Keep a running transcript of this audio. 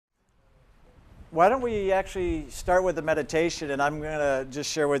Why don't we actually start with the meditation, and I'm going to just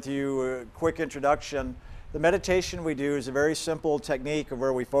share with you a quick introduction. The meditation we do is a very simple technique of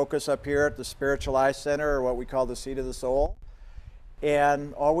where we focus up here at the spiritual eye center, or what we call the seat of the soul.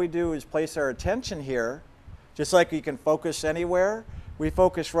 And all we do is place our attention here, just like you can focus anywhere. We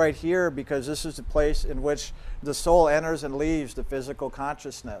focus right here because this is the place in which the soul enters and leaves the physical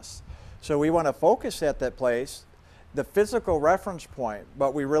consciousness. So we want to focus at that place, the physical reference point,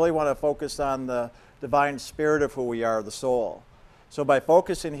 but we really want to focus on the divine spirit of who we are, the soul. So by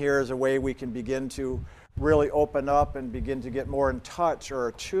focusing here is a way we can begin to really open up and begin to get more in touch or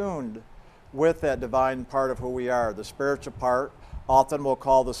attuned with that divine part of who we are, the spiritual part. Often we'll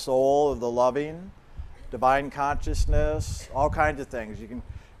call the soul, the loving, divine consciousness, all kinds of things.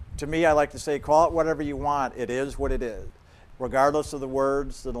 To me, I like to say, call it whatever you want. It is what it is, regardless of the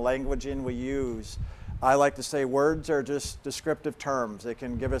words and the languaging we use. I like to say words are just descriptive terms. They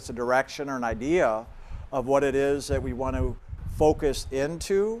can give us a direction or an idea of what it is that we want to focus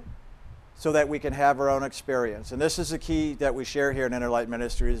into so that we can have our own experience. And this is the key that we share here in Inner Light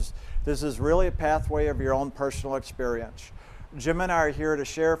Ministries. This is really a pathway of your own personal experience. Jim and I are here to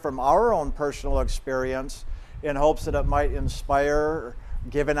share from our own personal experience in hopes that it might inspire,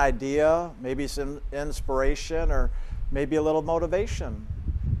 give an idea, maybe some inspiration, or maybe a little motivation,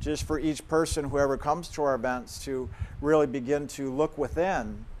 just for each person, whoever comes to our events, to really begin to look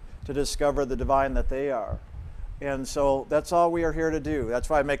within to discover the divine that they are. And so that's all we are here to do. That's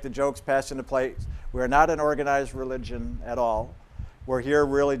why I make the jokes passing the plate. We are not an organized religion at all. We're here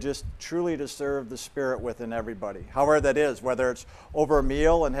really just truly to serve the spirit within everybody, however that is, whether it's over a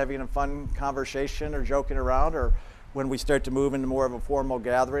meal and having a fun conversation or joking around, or when we start to move into more of a formal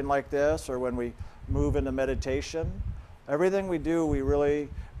gathering like this, or when we move into meditation. Everything we do,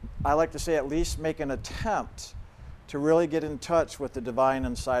 I like to say, at least make an attempt to really get in touch with the divine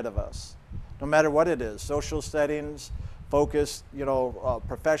inside of us, no matter what it is, social settings, focused,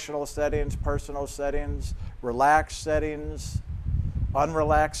 professional settings, personal settings, relaxed settings,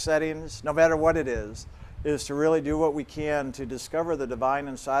 unrelaxed settings, no matter what it is to really do what we can to discover the divine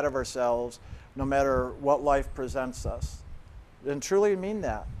inside of ourselves, no matter what life presents us. And truly mean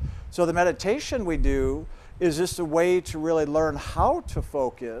that. So the meditation we do is just a way to really learn how to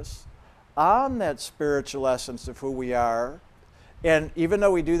focus on that spiritual essence of who we are. And even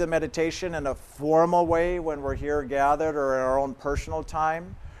though we do the meditation in a formal way when we're here gathered, or in our own personal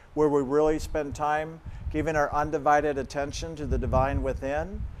time, where we really spend time giving our undivided attention to the divine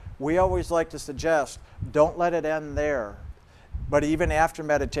within, we always like to suggest, don't let it end there. But even after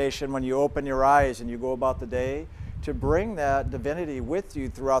meditation, when you open your eyes and you go about the day, to bring that divinity with you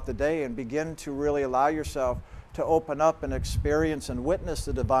throughout the day and begin to really allow yourself to open up and experience and witness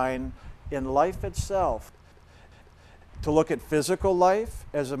the divine in life itself. To look at physical life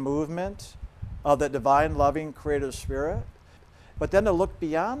as a movement of the divine, loving, creative spirit, but then to look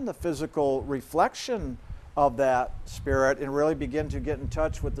beyond the physical reflection of that spirit and really begin to get in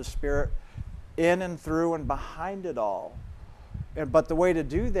touch with the spirit in and through and behind it all. But the way to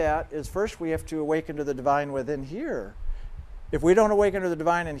do that is first we have to awaken to the divine within here. If we don't awaken to the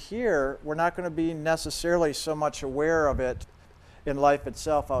divine in here, we're not going to be necessarily so much aware of it in life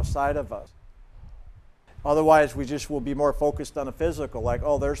itself outside of us. Otherwise, we just will be more focused on the physical, like,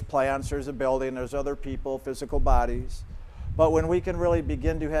 oh, there's plants, there's a building, there's other people, physical bodies. But when we can really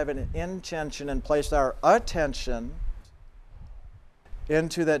begin to have an intention and place our attention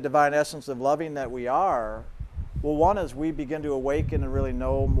into that divine essence of loving that we are, well, one is we begin to awaken and really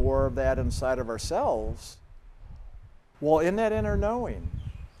know more of that inside of ourselves. Well, in that inner knowing,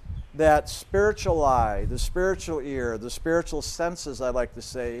 that spiritual eye, the spiritual ear, the spiritual senses, I like to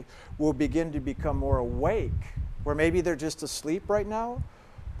say, will begin to become more awake, where maybe they're just asleep right now,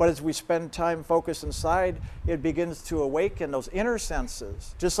 but as we spend time focused inside, it begins to awaken those inner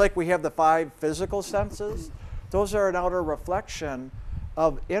senses. Just like we have the 5 physical senses, those are an outer reflection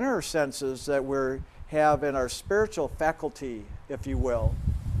of inner senses that we have in our spiritual faculty, if you will.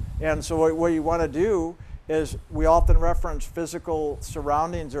 And so what you want to do is, we often reference physical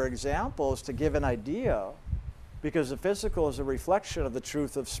surroundings or examples to give an idea, because the physical is a reflection of the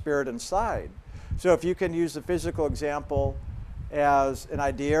truth of spirit inside. So if you can use the physical example as an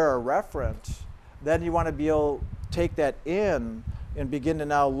idea or a reference, then you want to be able to take that in and begin to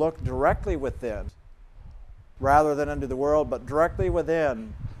now look directly within, rather than into the world, but directly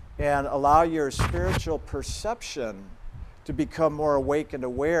within, and allow your spiritual perception to become more awake and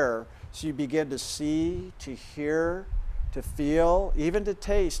aware, so you begin to see, to hear, to feel, even to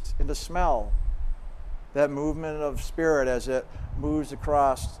taste and to smell that movement of spirit as it moves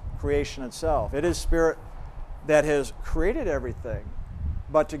across creation itself. It is spirit that has created everything.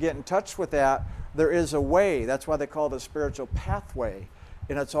 But to get in touch with that, there is a way. That's why they call it a spiritual pathway.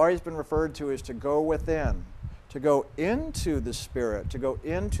 And it's always been referred to as to go within, to go into the Spirit, to go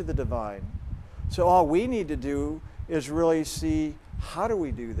into the divine. So all we need to do is really see, how do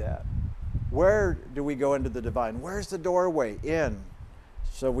we do that? Where do we go into the divine? Where's the doorway? In.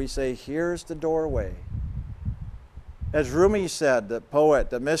 So we say, here's the doorway. As Rumi said, the poet,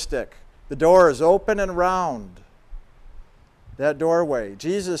 the mystic, the door is open and round. That doorway.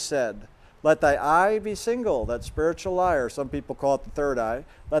 Jesus said, let thy eye be single, that spiritual eye, or some people call it the third eye.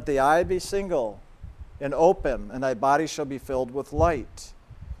 Let the eye be single and open, and thy body shall be filled with light.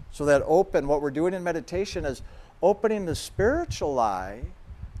 So that open, what we're doing in meditation is opening the spiritual eye,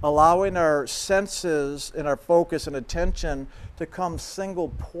 allowing our senses and our focus and attention to come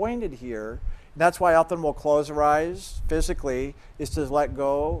single-pointed here. And that's why often we'll close our eyes physically, is to let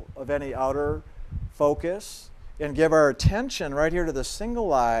go of any outer focus and give our attention right here to the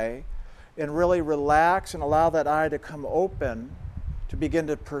single eye and really relax and allow that eye to come open to begin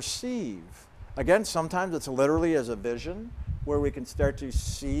to perceive. Again, sometimes it's literally as a vision where we can start to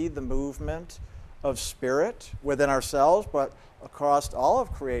see the movement of spirit within ourselves, but across all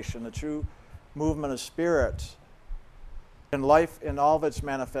of creation, the true movement of spirit in life in all of its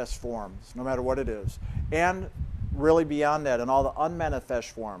manifest forms, no matter what it is. And really beyond that, in all the unmanifest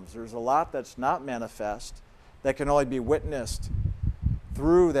forms. There's a lot that's not manifest that can only be witnessed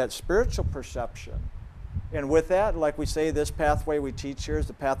through that spiritual perception. And with that, like we say, this pathway we teach here is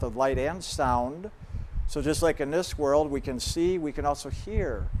the path of light and sound. So just like in this world, we can see, we can also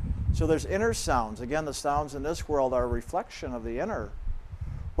hear. So there's inner sounds. Again, the sounds in this world are a reflection of the inner.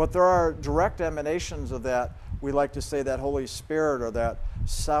 But there are direct emanations of that. We like to say that Holy Spirit, or that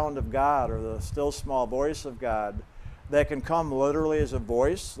sound of God, or the still small voice of God, that can come literally as a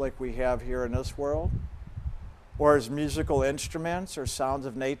voice like we have here in this world, or as musical instruments or sounds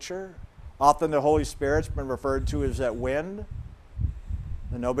of nature. Often the Holy Spirit's been referred to as that wind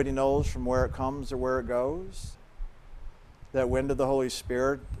that nobody knows from where it comes or where it goes. That wind of the Holy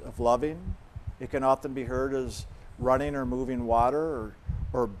Spirit of loving. It can often be heard as running or moving water,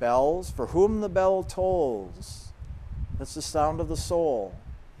 or bells. For whom the bell tolls. That's the sound of the soul.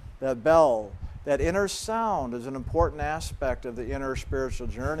 That bell, that inner sound, is an important aspect of the inner spiritual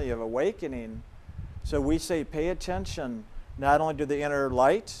journey of awakening. So we say pay attention not only to the inner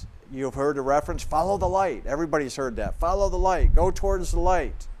light. You've heard the reference, follow the light. Everybody's heard that. Follow the light. Go towards the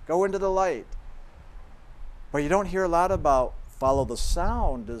light. Go into the light. But you don't hear a lot about follow the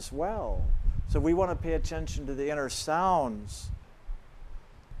sound as well. So we want to pay attention to the inner sounds.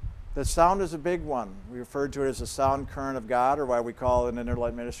 The sound is a big one. We refer to it as the sound current of God, or why we call it in Inner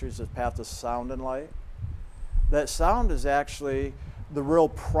Light Ministries the path of sound and light. That sound is actually the real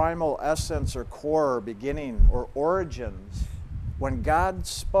primal essence or core or beginning or origins. When God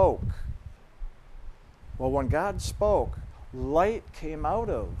spoke, when God spoke, light came out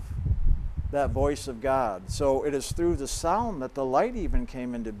of that voice of God. So it is through the sound that the light even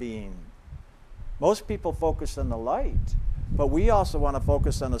came into being. Most people focus on the light, but we also want to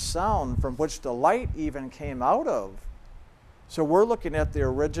focus on the sound from which the light even came out of. So we're looking at the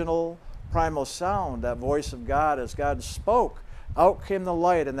original primal sound, that voice of God. As God spoke, out came the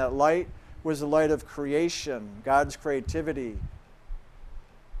light, and that light was the light of creation, God's creativity.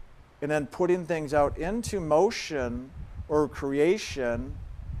 And then putting things out into motion or creation,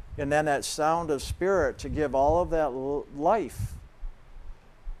 and then that sound of spirit to give all of that life.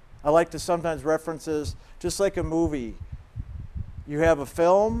 I like to sometimes references, just like a movie. You have a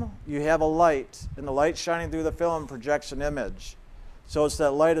film, you have a light, and the light shining through the film projects an image. So it's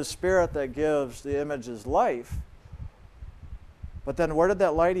that light of spirit that gives the images life. But then where did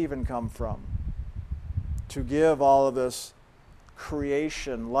that light even come from? To give all of this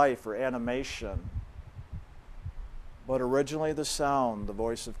creation life or animation. But originally the sound, the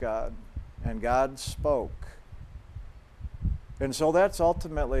voice of God, and God spoke. And so that's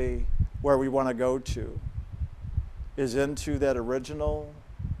ultimately where we want to go to, is into that original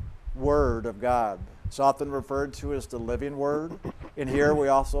Word of God. It's often referred to as the living Word. In here we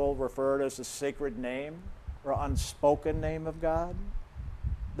also refer it as the sacred name or unspoken name of God.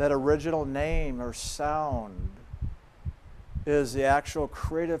 That original name or sound is the actual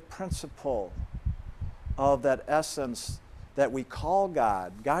creative principle of that essence that we call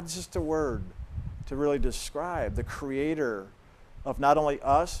God. God's just a word to really describe the creator of not only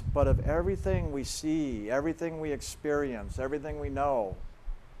us, but of everything we see, everything we experience, everything we know.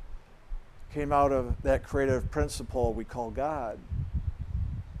 Came out of that creative principle we call God.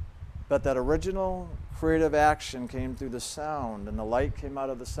 But that original creative action came through the sound, and the light came out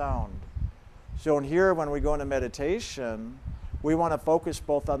of the sound. So in here, when we go into meditation, We want to focus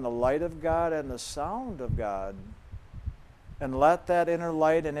both on the light of God and the sound of God. And let that inner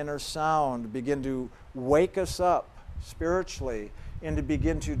light and inner sound begin to wake us up spiritually and to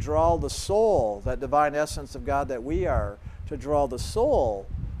begin to draw the soul, that divine essence of God that we are, to draw the soul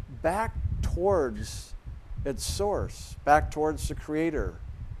back towards its source, back towards the Creator.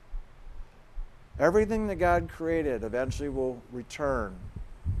 Everything that God created eventually will return.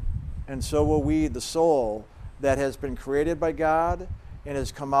 And so will we, the soul that has been created by God and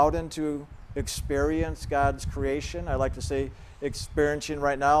has come out into experience God's creation. I like to say experiencing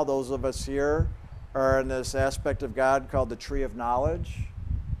right now, those of us here are in this aspect of God called the tree of knowledge.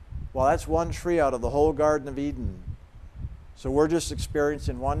 Well, that's one tree out of the whole Garden of Eden. So we're just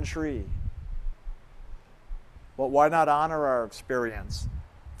experiencing one tree. But why not honor our experience?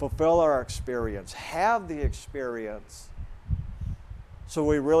 Fulfill our experience. Have the experience. So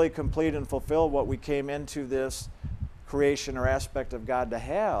we really complete and fulfill what we came into this creation or aspect of God to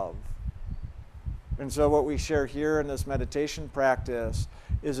have. And so what we share here in this meditation practice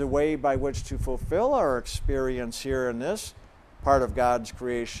is a way by which to fulfill our experience here in this part of God's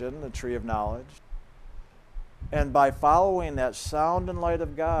creation, the tree of knowledge. And by following that sound and light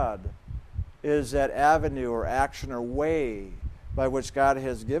of God is that avenue or action or way by which God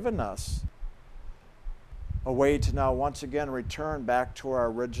has given us a way to now once again return back to our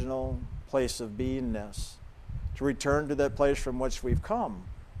original place of beingness, to return to that place from which we've come.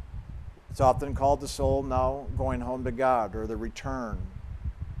 It's often called the soul now going home to God, or the return.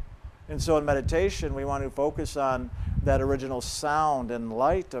 And so in meditation, we want to focus on that original sound and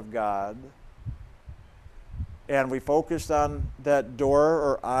light of God. And we focused on that door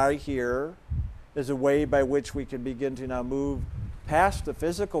or eye here as a way by which we can begin to now move past the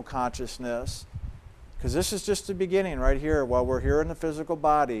physical consciousness, because this is just the beginning right here. While we're here in the physical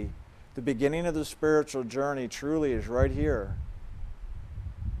body, the beginning of the spiritual journey truly is right here.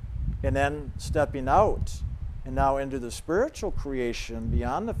 And then stepping out and now into the spiritual creation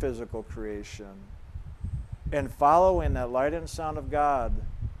beyond the physical creation, and following that light and sound of God,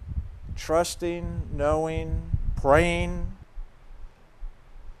 trusting, knowing, praying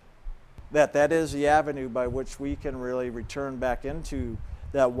that that is the avenue by which we can really return back into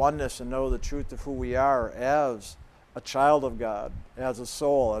that oneness and know the truth of who we are as a child of God, as a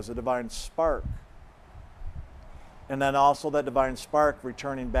soul, as a divine spark. And then also that divine spark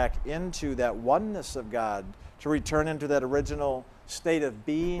returning back into that oneness of God, to return into that original state of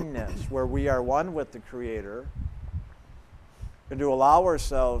beingness where we are one with the Creator, and to allow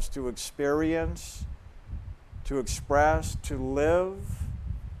ourselves to experience, to express, to live,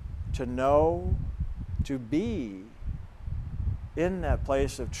 to know, to be in that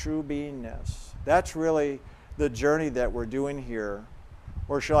place of true beingness. That's really the journey that we're doing here.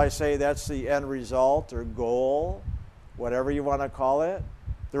 Or shall I say that's the end result or goal, whatever you want to call it.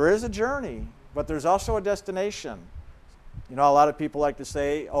 There is a journey, but there's also a destination. You know, a lot of people like to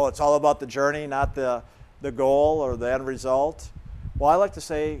say, oh, it's all about the journey, not the goal or the end result. Well, I like to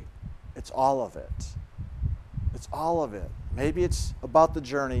say it's all of it. It's all of it. Maybe it's about the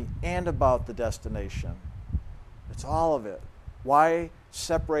journey and about the destination. It's all of it. Why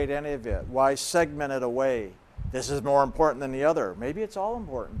separate any of it? Why segment it away? This is more important than the other. Maybe it's all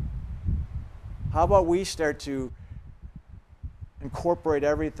important. How about we start to incorporate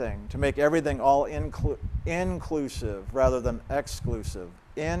everything, to make everything all inclusive rather than exclusive.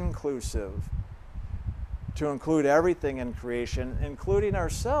 Inclusive. To include everything in creation, including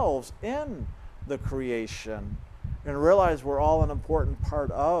ourselves in the creation, and realize we're all an important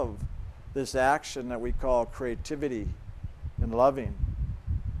part of this action that we call creativity and loving.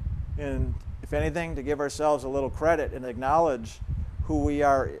 And if anything, to give ourselves a little credit and acknowledge who we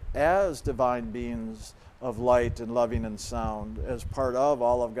are as divine beings of light and loving and sound, as part of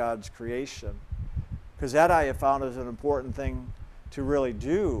all of God's creation. Because that I have found is an important thing to really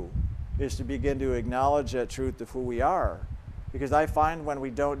do, is to begin to acknowledge that truth of who we are. Because I find when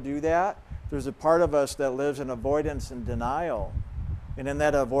we don't do that, there's a part of us that lives in avoidance and denial. And in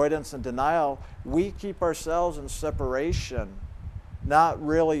that avoidance and denial, we keep ourselves in separation, not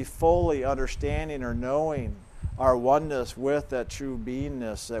really fully understanding or knowing our oneness with that true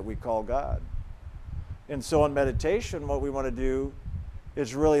beingness that we call God. And so in meditation, what we want to do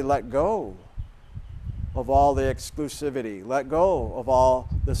is really let go of all the exclusivity, let go of all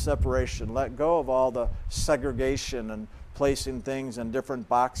the separation, let go of all the segregation and placing things in different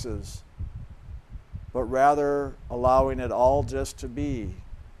boxes, but rather allowing it all just to be.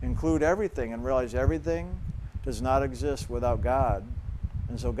 Include everything and realize everything does not exist without God.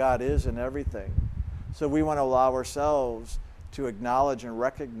 And so God is in everything. So we want to allow ourselves to acknowledge and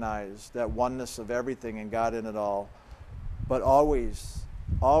recognize that oneness of everything and God in it all, but always,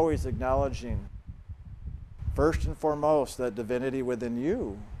 always acknowledging, first and foremost, that divinity within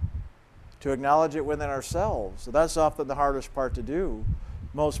you, to acknowledge it within ourselves. So that's often the hardest part to do.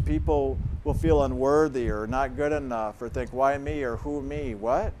 Most people will feel unworthy or not good enough or think, why me or who me?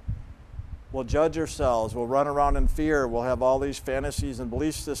 What? We'll judge ourselves. We'll run around in fear. We'll have all these fantasies and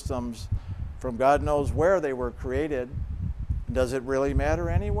belief systems from God knows where they were created. Does it really matter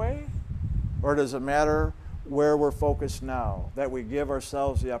anyway? Or does it matter where we're focused now? That we give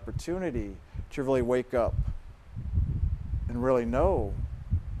ourselves the opportunity to really wake up and really know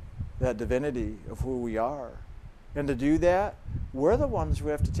that divinity of who we are. And to do that, we're the ones who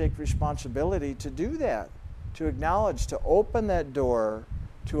have to take responsibility to do that, to acknowledge, to open that door,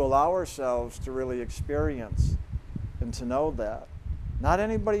 to allow ourselves to really experience and to know that. Not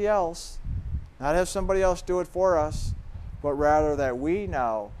anybody else, not have somebody else do it for us, but rather that we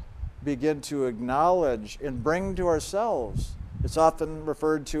now begin to acknowledge and bring to ourselves. It's often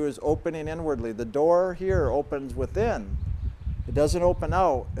referred to as opening inwardly. The door here opens within. It doesn't open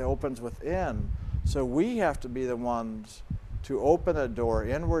out, it opens within. So we have to be the ones to open that door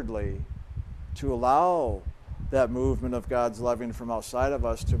inwardly, to allow that movement of God's loving from outside of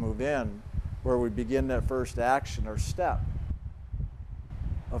us to move in, where we begin that first action or step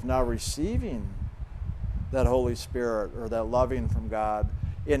of now receiving that Holy Spirit or that loving from God.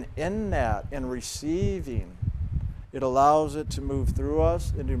 And in that, in receiving, it allows it to move through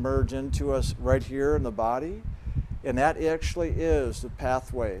us and emerge into us right here in the body. And that actually is the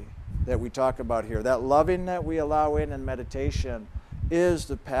pathway that we talk about here. That loving that we allow in meditation is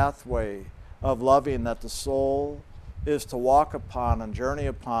the pathway of loving that the soul is to walk upon and journey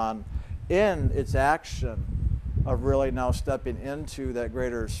upon in its action of really now stepping into that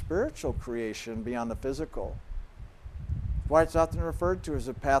greater spiritual creation beyond the physical. That's why it's often referred to as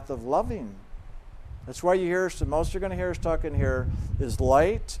a path of loving. That's why you hear us, the most you're going to hear us talking here is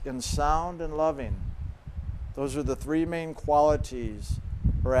light and sound and loving. Those are the three main qualities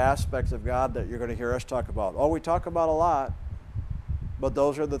or aspects of God that you're going to hear us talk about. Oh, we talk about a lot, but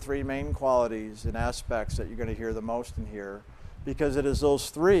those are the three main qualities and aspects that you're going to hear the most in here, because it is those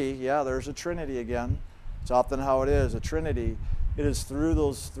three. Yeah, there's a Trinity again. It's often how it is, a Trinity. It is through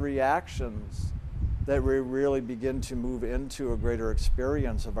those three actions that we really begin to move into a greater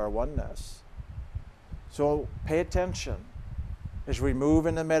experience of our oneness. So pay attention as we move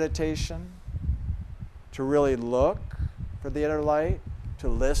into meditation, to really look for the inner light, to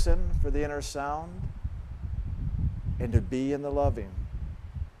listen for the inner sound, and to be in the loving.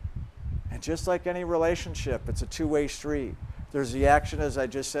 And just like any relationship, it's a two-way street. There's the action, as I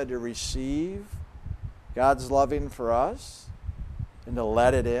just said, to receive God's loving for us and to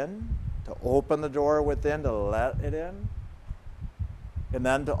let it in, to open the door within, to let it in, and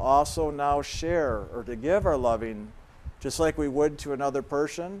then to also now share or to give our loving just like we would to another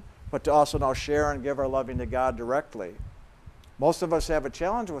person, but to also now share and give our loving to God directly. Most of us have a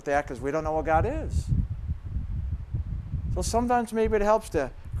challenge with that because we don't know what God is. So sometimes maybe it helps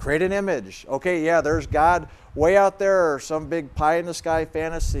to create an image. Okay, yeah, there's God way out there, or some big pie in the sky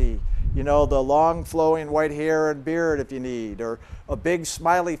fantasy. You know, the long flowing white hair and beard if you need, or a big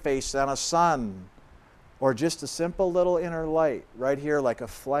smiley face on a sun, or just a simple little inner light right here like a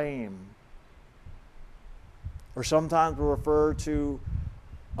flame. Or sometimes we refer to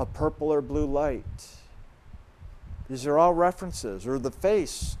a purple or blue light. These are all references, or the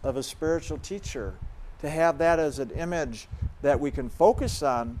face of a spiritual teacher, to have that as an image that we can focus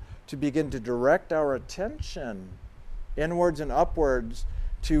on to begin to direct our attention inwards and upwards,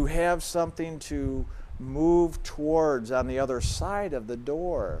 to have something to move towards on the other side of the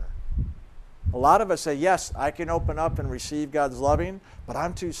door. A lot of us say, yes, I can open up and receive God's loving, but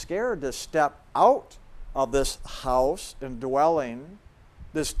I'm too scared to step out of this house and dwelling,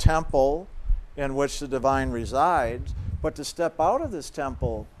 this temple in which the divine resides, but to step out of this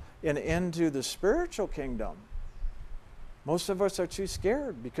temple and into the spiritual kingdom. Most of us are too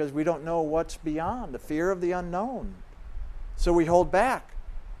scared because we don't know what's beyond, the fear of the unknown. So we hold back.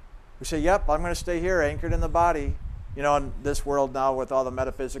 We say, yep, I'm going to stay here anchored in the body. You know, in this world now with all the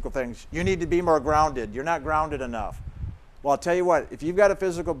metaphysical things, you need to be more grounded. You're not grounded enough. Well, I'll tell you what, if you've got a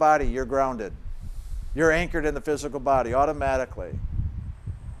physical body, you're grounded. You're anchored in the physical body automatically.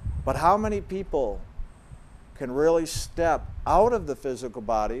 But how many people can really step out of the physical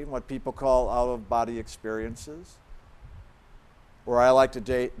body, what people call out-of-body experiences? Or I like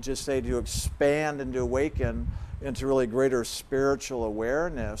to just say to expand and to awaken into really greater spiritual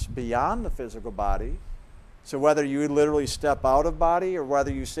awareness beyond the physical body. So whether you literally step out of body or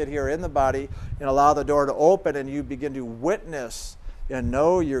whether you sit here in the body and allow the door to open and you begin to witness and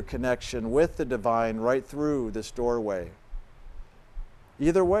know your connection with the divine right through this doorway.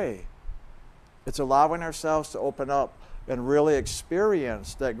 Either way, it's allowing ourselves to open up and really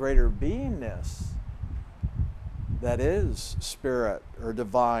experience that greater beingness that is spirit or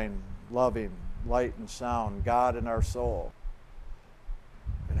divine, loving, light and sound, God in our soul.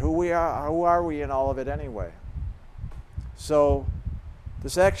 And who are we in all of it anyway? So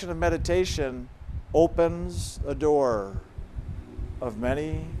this action of meditation opens a door of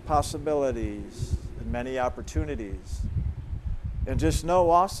many possibilities and many opportunities. And just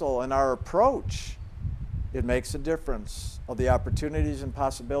know also in our approach, it makes a difference of the opportunities and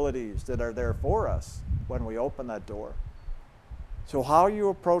possibilities that are there for us when we open that door. So how you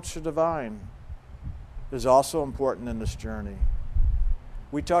approach the divine is also important in this journey.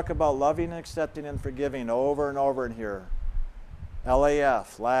 We talk about loving, accepting, and forgiving over and over in here.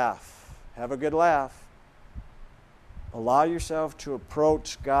 LAF, laugh. Have a good laugh. Allow yourself to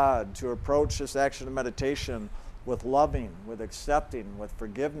approach God, to approach this action of meditation with loving, with accepting, with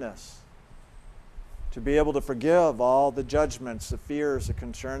forgiveness. To be able to forgive all the judgments, the fears, the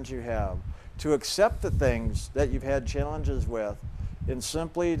concerns you have. To accept the things that you've had challenges with. And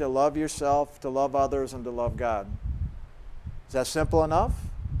simply to love yourself, to love others, and to love God. Is that simple enough?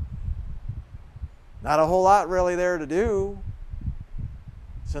 Not a whole lot really there to do,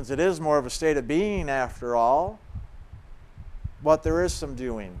 since it is more of a state of being after all. But there is some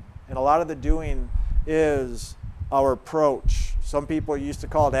doing. And a lot of the doing is our approach. Some people used to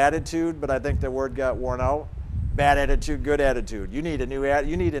call it attitude, but I think the word got worn out. Bad attitude, good attitude. You need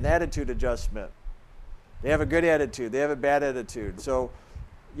an attitude adjustment. They have a good attitude, they have a bad attitude. So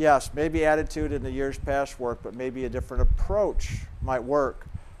yes, maybe attitude in the years past worked, but maybe a different approach might work.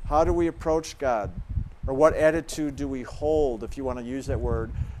 How do we approach God? Or what attitude do we hold, if you want to use that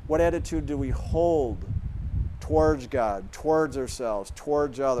word? What attitude do we hold towards God, towards ourselves,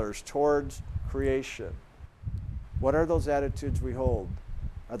 towards others, towards creation? What are those attitudes we hold?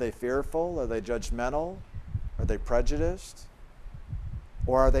 Are they fearful? Are they judgmental? Are they prejudiced?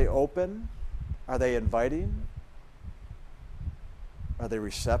 Or are they open? Are they inviting? Are they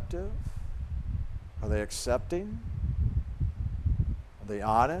receptive? Are they accepting? Are they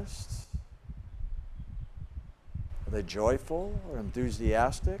honest? Are they joyful or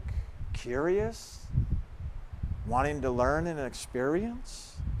enthusiastic? Curious? Wanting to learn and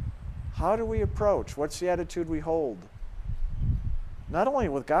experience? How do we approach? What's the attitude we hold? Not only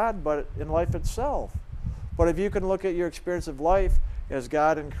with God, but in life itself. But if you can look at your experience of life as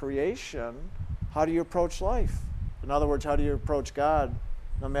God in creation, how do you approach life? In other words, how do you approach God,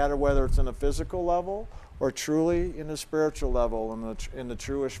 no matter whether it's in a physical level or truly in the spiritual level, in the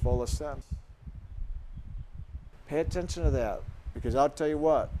truest, fullest sense? Pay attention to that, because I'll tell you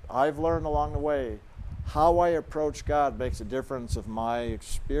what, I've learned along the way, how I approach God makes a difference of my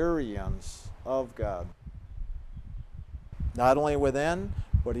experience of God. Not only within,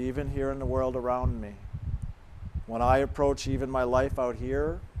 but even here in the world around me. When I approach even my life out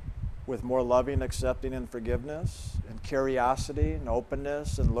here with more loving, accepting, and forgiveness, and curiosity and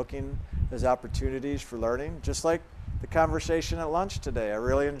openness, and looking as opportunities for learning, just like the conversation at lunch today, I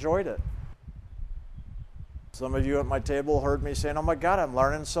really enjoyed it. Some of you at my table heard me saying, "Oh my God, I'm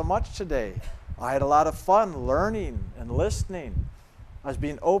learning so much today." I had a lot of fun learning and listening. I was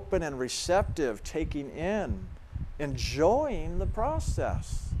being open and receptive, taking in, enjoying the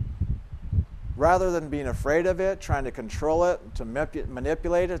process. Rather than being afraid of it, trying to control it, to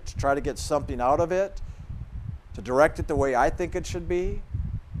manipulate it, to try to get something out of it, to direct it the way I think it should be.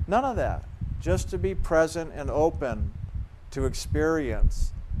 None of that. Just to be present and open to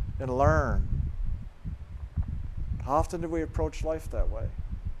experience and learn. How often do we approach life that way?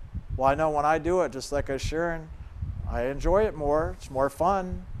 Well, I know when I do it, just like I was sharing, I enjoy it more. It's more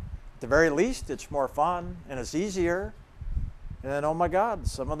fun. At the very least, it's more fun and it's easier. And then, oh my God,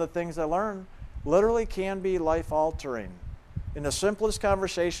 some of the things I learn literally can be life-altering. In the simplest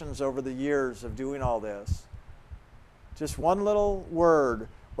conversations over the years of doing all this, just one little word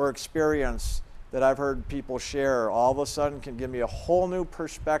or experience that I've heard people share all of a sudden can give me a whole new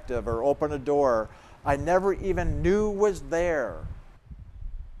perspective or open a door I never even knew was there.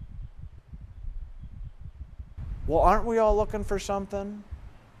 Well, aren't we all looking for something?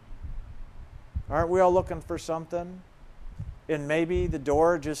 Aren't we all looking for something? And maybe the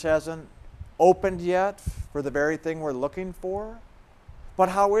door just hasn't opened yet for the very thing we're looking for? But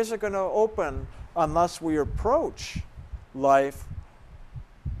how is it going to open unless we approach life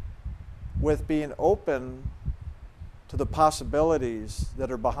with being open to the possibilities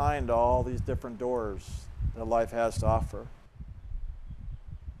that are behind all these different doors that life has to offer?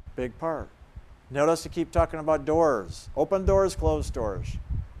 Big part. Notice to keep talking about doors. Open doors, closed doors.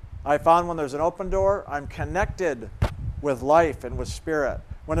 I found when there's an open door, I'm connected with life and with spirit.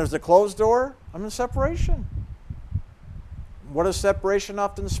 When there's a closed door, I'm in separation. What does separation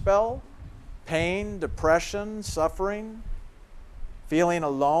often spell? Pain, depression, suffering, feeling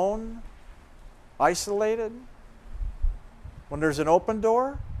alone, isolated. When there's an open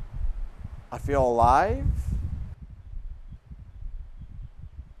door, I feel alive.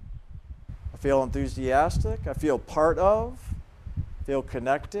 I feel enthusiastic. I feel part of, feel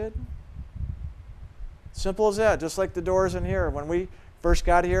connected. Simple as that, just like the doors in here. When we first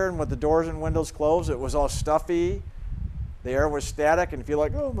got here and with the doors and windows closed, it was all stuffy. The air was static and you feel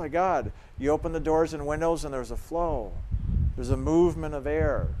like, oh my God. You open the doors and windows and there's a flow. There's a movement of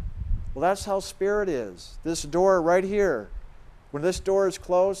air. Well, that's how spirit is. This door right here, when this door is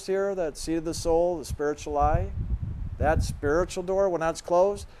closed here, that seat of the soul, the spiritual eye, that spiritual door, when that's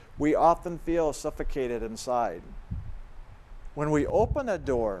closed, we often feel suffocated inside. When we open a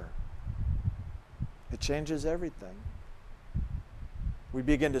door, it changes everything. We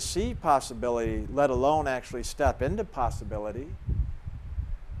begin to see possibility, let alone actually step into possibility.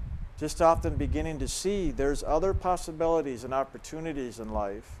 Just often beginning to see there's other possibilities and opportunities in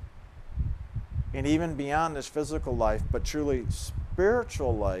life, and even beyond this physical life, but truly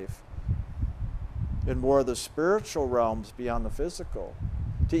spiritual life, in more of the spiritual realms beyond the physical.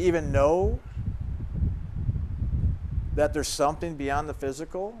 To even know that there's something beyond the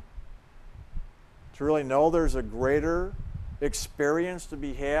physical, to really know there's a greater experience to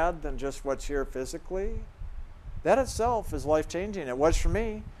be had than just what's here physically, that itself is life-changing. It was for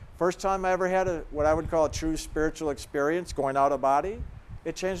me. First time I ever had what I would call a true spiritual experience, going out of body,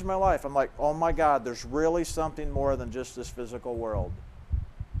 it changed my life. I'm like, oh my God, there's really something more than just this physical world.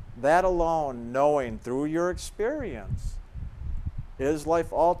 That alone, knowing through your experience, is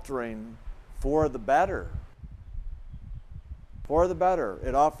life-altering for the better. For the better.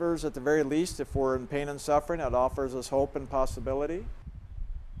 It offers, at the very least, if we're in pain and suffering, it offers us hope and possibility.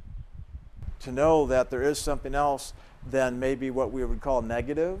 To know that there is something else than maybe what we would call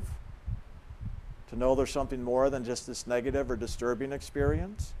negative. To know there's something more than just this negative or disturbing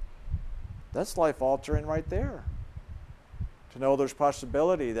experience. That's life-altering right there. To know there's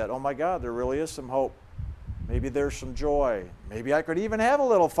possibility that, oh my God, there really is some hope. Maybe there's some joy. Maybe I could even have a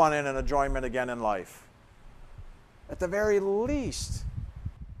little fun and enjoyment again in life. At the very least,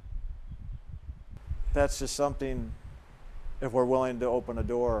 that's just something, if we're willing to open a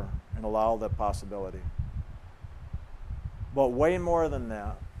door and allow that possibility. But way more than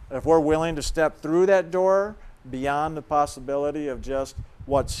that, if we're willing to step through that door beyond the possibility of just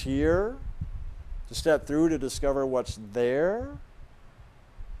what's here, to step through to discover what's there,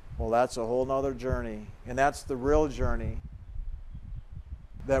 well, that's a whole nother journey. And that's the real journey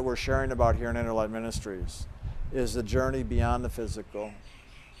that we're sharing about here in Inner Light Ministries, is the journey beyond the physical.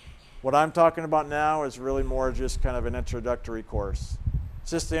 What I'm talking about now is really more just kind of an introductory course.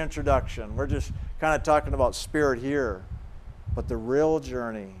 It's just the introduction. We're just kind of talking about spirit here. But the real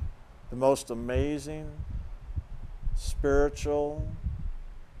journey, the most amazing, spiritual,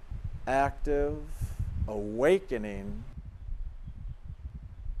 active, awakening,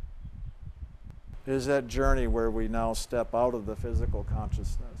 is that journey where we now step out of the physical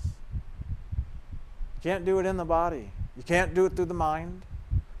consciousness. You can't do it in the body. You can't do it through the mind.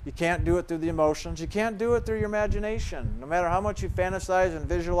 You can't do it through the emotions. You can't do it through your imagination. No matter how much you fantasize and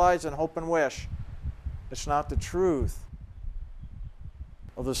visualize and hope and wish, it's not the truth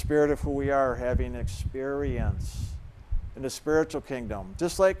of the spirit of who we are having experience in the spiritual kingdom.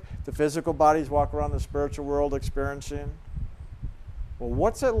 Just like the physical bodies walk around the spiritual world experiencing. Well,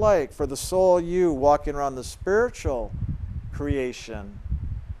 what's it like for the soul you walking around the spiritual creation?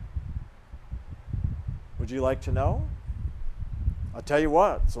 Would you like to know? I'll tell you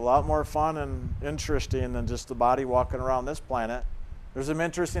what, it's a lot more fun and interesting than just the body walking around this planet. There's some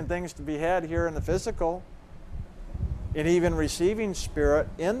interesting things to be had here in the physical, and even receiving spirit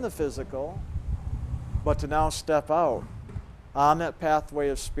in the physical, but to now step out on that pathway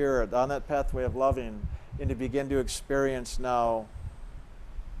of spirit, on that pathway of loving, and to begin to experience now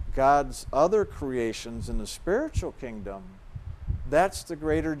God's other creations in the spiritual kingdom. That's the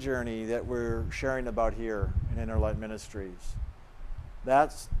greater journey that we're sharing about here in Inner Light Ministries.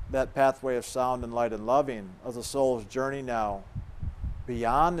 That's that pathway of sound and light and loving of the soul's journey now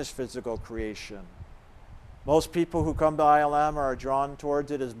beyond this physical creation. Most people who come to ILM are drawn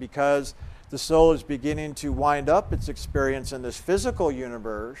towards it is because the soul is beginning to wind up its experience in this physical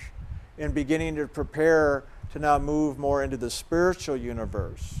universe and beginning to prepare to now move more into the spiritual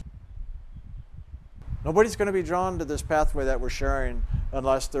universe. Nobody's going to be drawn to this pathway that we're sharing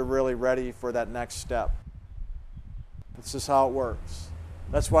unless they're really ready for that next step. This is how it works.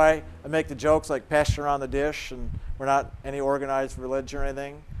 That's why I make the jokes like passing around the dish and we're not any organized religion or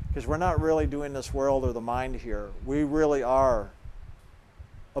anything, because we're not really doing this world or the mind here. We really are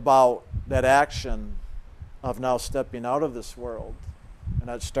about that action of now stepping out of this world. And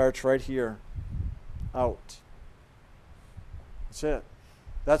that starts right here, out. That's it.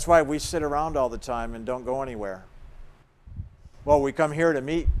 That's why we sit around all the time and don't go anywhere. Well, we come here to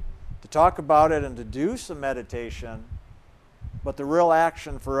meet, to talk about it and to do some meditation, but the real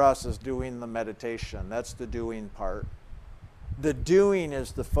action for us is doing the meditation. That's the doing part. The doing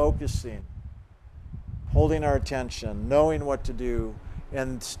is the focusing, holding our attention, knowing what to do,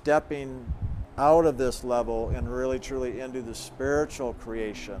 and stepping out of this level and really truly into the spiritual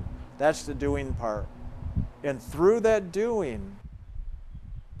creation. That's the doing part. And through that doing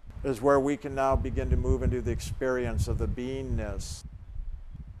is where we can now begin to move into the experience of the beingness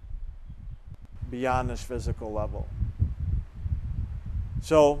beyond this physical level.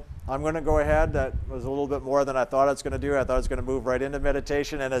 So I'm going to go ahead. That was a little bit more than I thought I was going to do. I thought I was going to move right into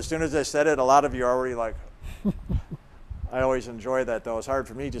meditation. And as soon as I said it, a lot of you are already like, I always enjoy that, though. It's hard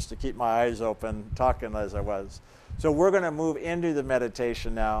for me just to keep my eyes open talking as I was. So we're going to move into the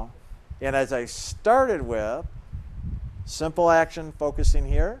meditation now. And as I started with, simple action focusing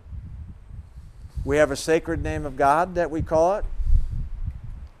here. We have a sacred name of God that we call it.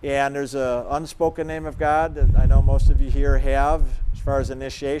 And there's an unspoken name of God that I know most of you here have as far as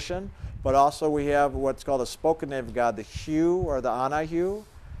initiation. But also we have what's called a spoken name of God, the Hu or the Anahu.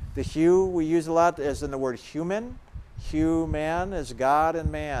 The Hu we use a lot as in the word human. Human is God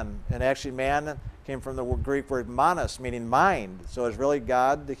and man. And actually man came from the Greek word manos, meaning mind. So it's really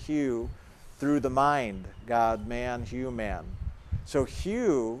God, the Hu, through the mind. God, man, human. So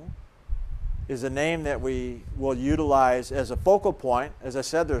Hu is a name that we will utilize as a focal point. As I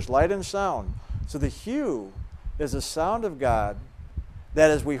said, there's light and sound. So the Hu is a sound of God that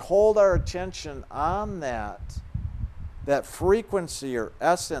as we hold our attention on that frequency or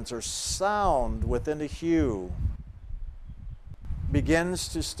essence or sound within the Hu begins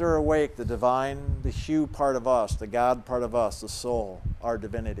to stir awake the divine, the Hu part of us, the God part of us, the soul, our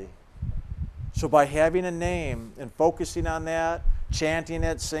divinity. So by having a name and focusing on that, chanting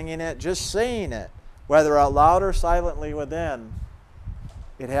it, singing it, just saying it, whether out loud or silently within,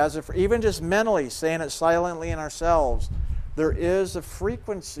 it has even just mentally saying it silently in ourselves, there is a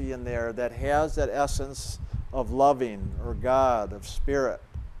frequency in there that has that essence of loving or God, of spirit.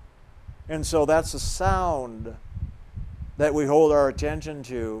 And so that's a sound that we hold our attention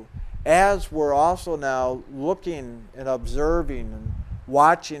to as we're also now looking and observing and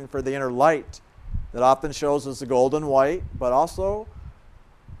watching for the inner light that often shows us the golden white, but also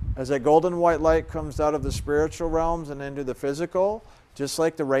as that golden white light comes out of the spiritual realms and into the physical, just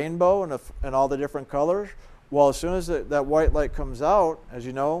like the rainbow and all the different colors, well, as soon as that white light comes out, as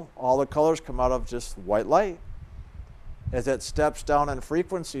you know, all the colors come out of just white light. As it steps down in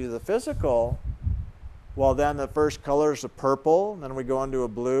frequency to the physical, well, then the first color is a purple, and then we go into a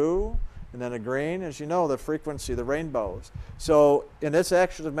blue, and then a green, as you know, the frequency, the rainbows. So in this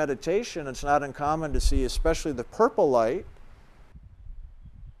action of meditation, it's not uncommon to see especially the purple light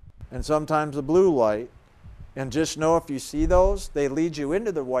and sometimes the blue light. And just know if you see those, they lead you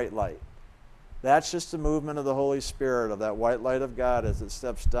into the white light. That's just the movement of the Holy Spirit, of that white light of God as it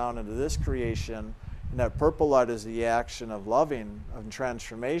steps down into this creation. And that purple light is the action of loving, of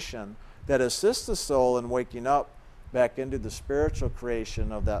transformation, that assists the soul in waking up back into the spiritual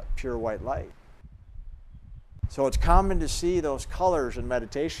creation of that pure white light. So it's common to see those colors in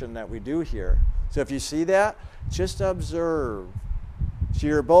meditation that we do here. So if you see that, just observe. So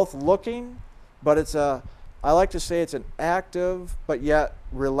you're both looking, but I like to say it's an active but yet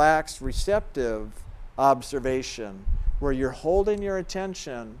relaxed, receptive observation where you're holding your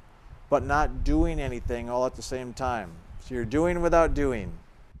attention but not doing anything all at the same time. So you're doing without doing.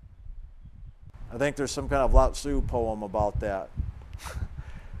 I think there's some kind of Lao Tzu poem about that.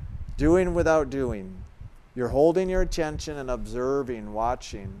 Doing without doing. You're holding your attention and observing,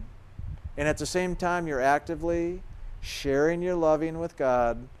 watching. And at the same time, you're actively sharing your loving with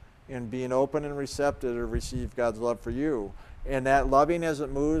God and being open and receptive to receive God's love for you. And that loving as it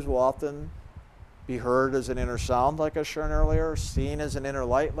moves will often be heard as an inner sound, like I shared earlier, seen as an inner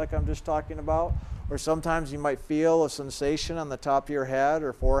light, like I'm just talking about. Or sometimes you might feel a sensation on the top of your head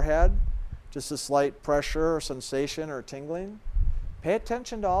or forehead, just a slight pressure or sensation or tingling. Pay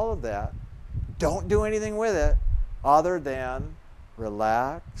attention to all of that. Don't do anything with it other than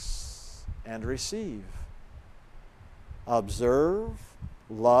relax and receive. Observe,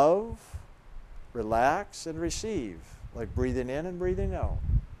 love, relax, and receive. Like breathing in and breathing out.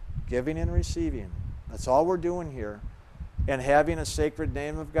 Giving and receiving. That's all we're doing here. And having a sacred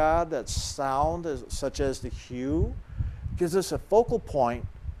name of God that's sound, such as the HU, gives us a focal point,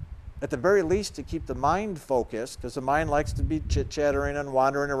 at the very least, to keep the mind focused, because the mind likes to be chit-chattering and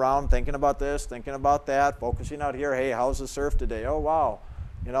wandering around, thinking about this, thinking about that, focusing out here. Hey, how's the surf today? Oh, wow.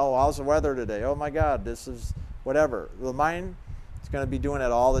 You know, how's the weather today? Oh, my God, this is whatever. The mind is going to be doing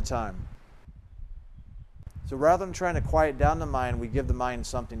it all the time. So rather than trying to quiet down the mind, we give the mind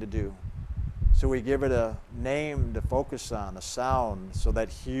something to do. So we give it a name to focus on, a sound. So that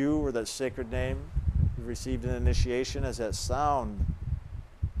HU, or that sacred name you received in initiation, is that sound.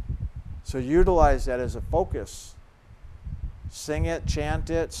 So utilize that as a focus. Sing it, chant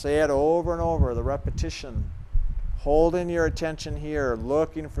it, say it over and over, the repetition. Holding your attention here,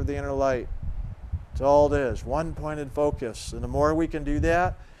 looking for the inner light. That's all it is, one pointed focus. And the more we can do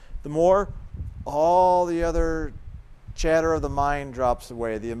that, the more all the other chatter of the mind drops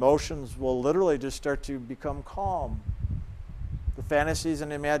away. The emotions will literally just start to become calm. The fantasies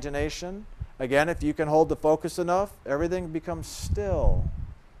and imagination, again, if you can hold the focus enough, everything becomes still.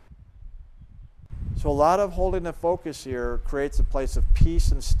 So a lot of holding the focus here creates a place of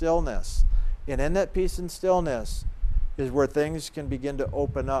peace and stillness. And in that peace and stillness is where things can begin to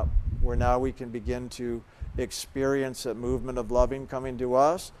open up, where now we can begin to experience that movement of loving coming to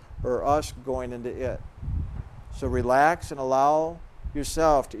us, or us going into it. So relax and allow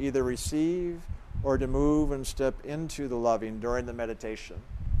yourself to either receive or to move and step into the loving during the meditation.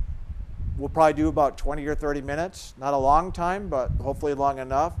 We'll probably do about 20 or 30 minutes, not a long time, but hopefully long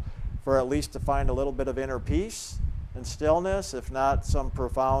enough for at least to find a little bit of inner peace and stillness, if not some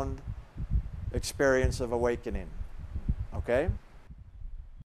profound experience of awakening. Okay?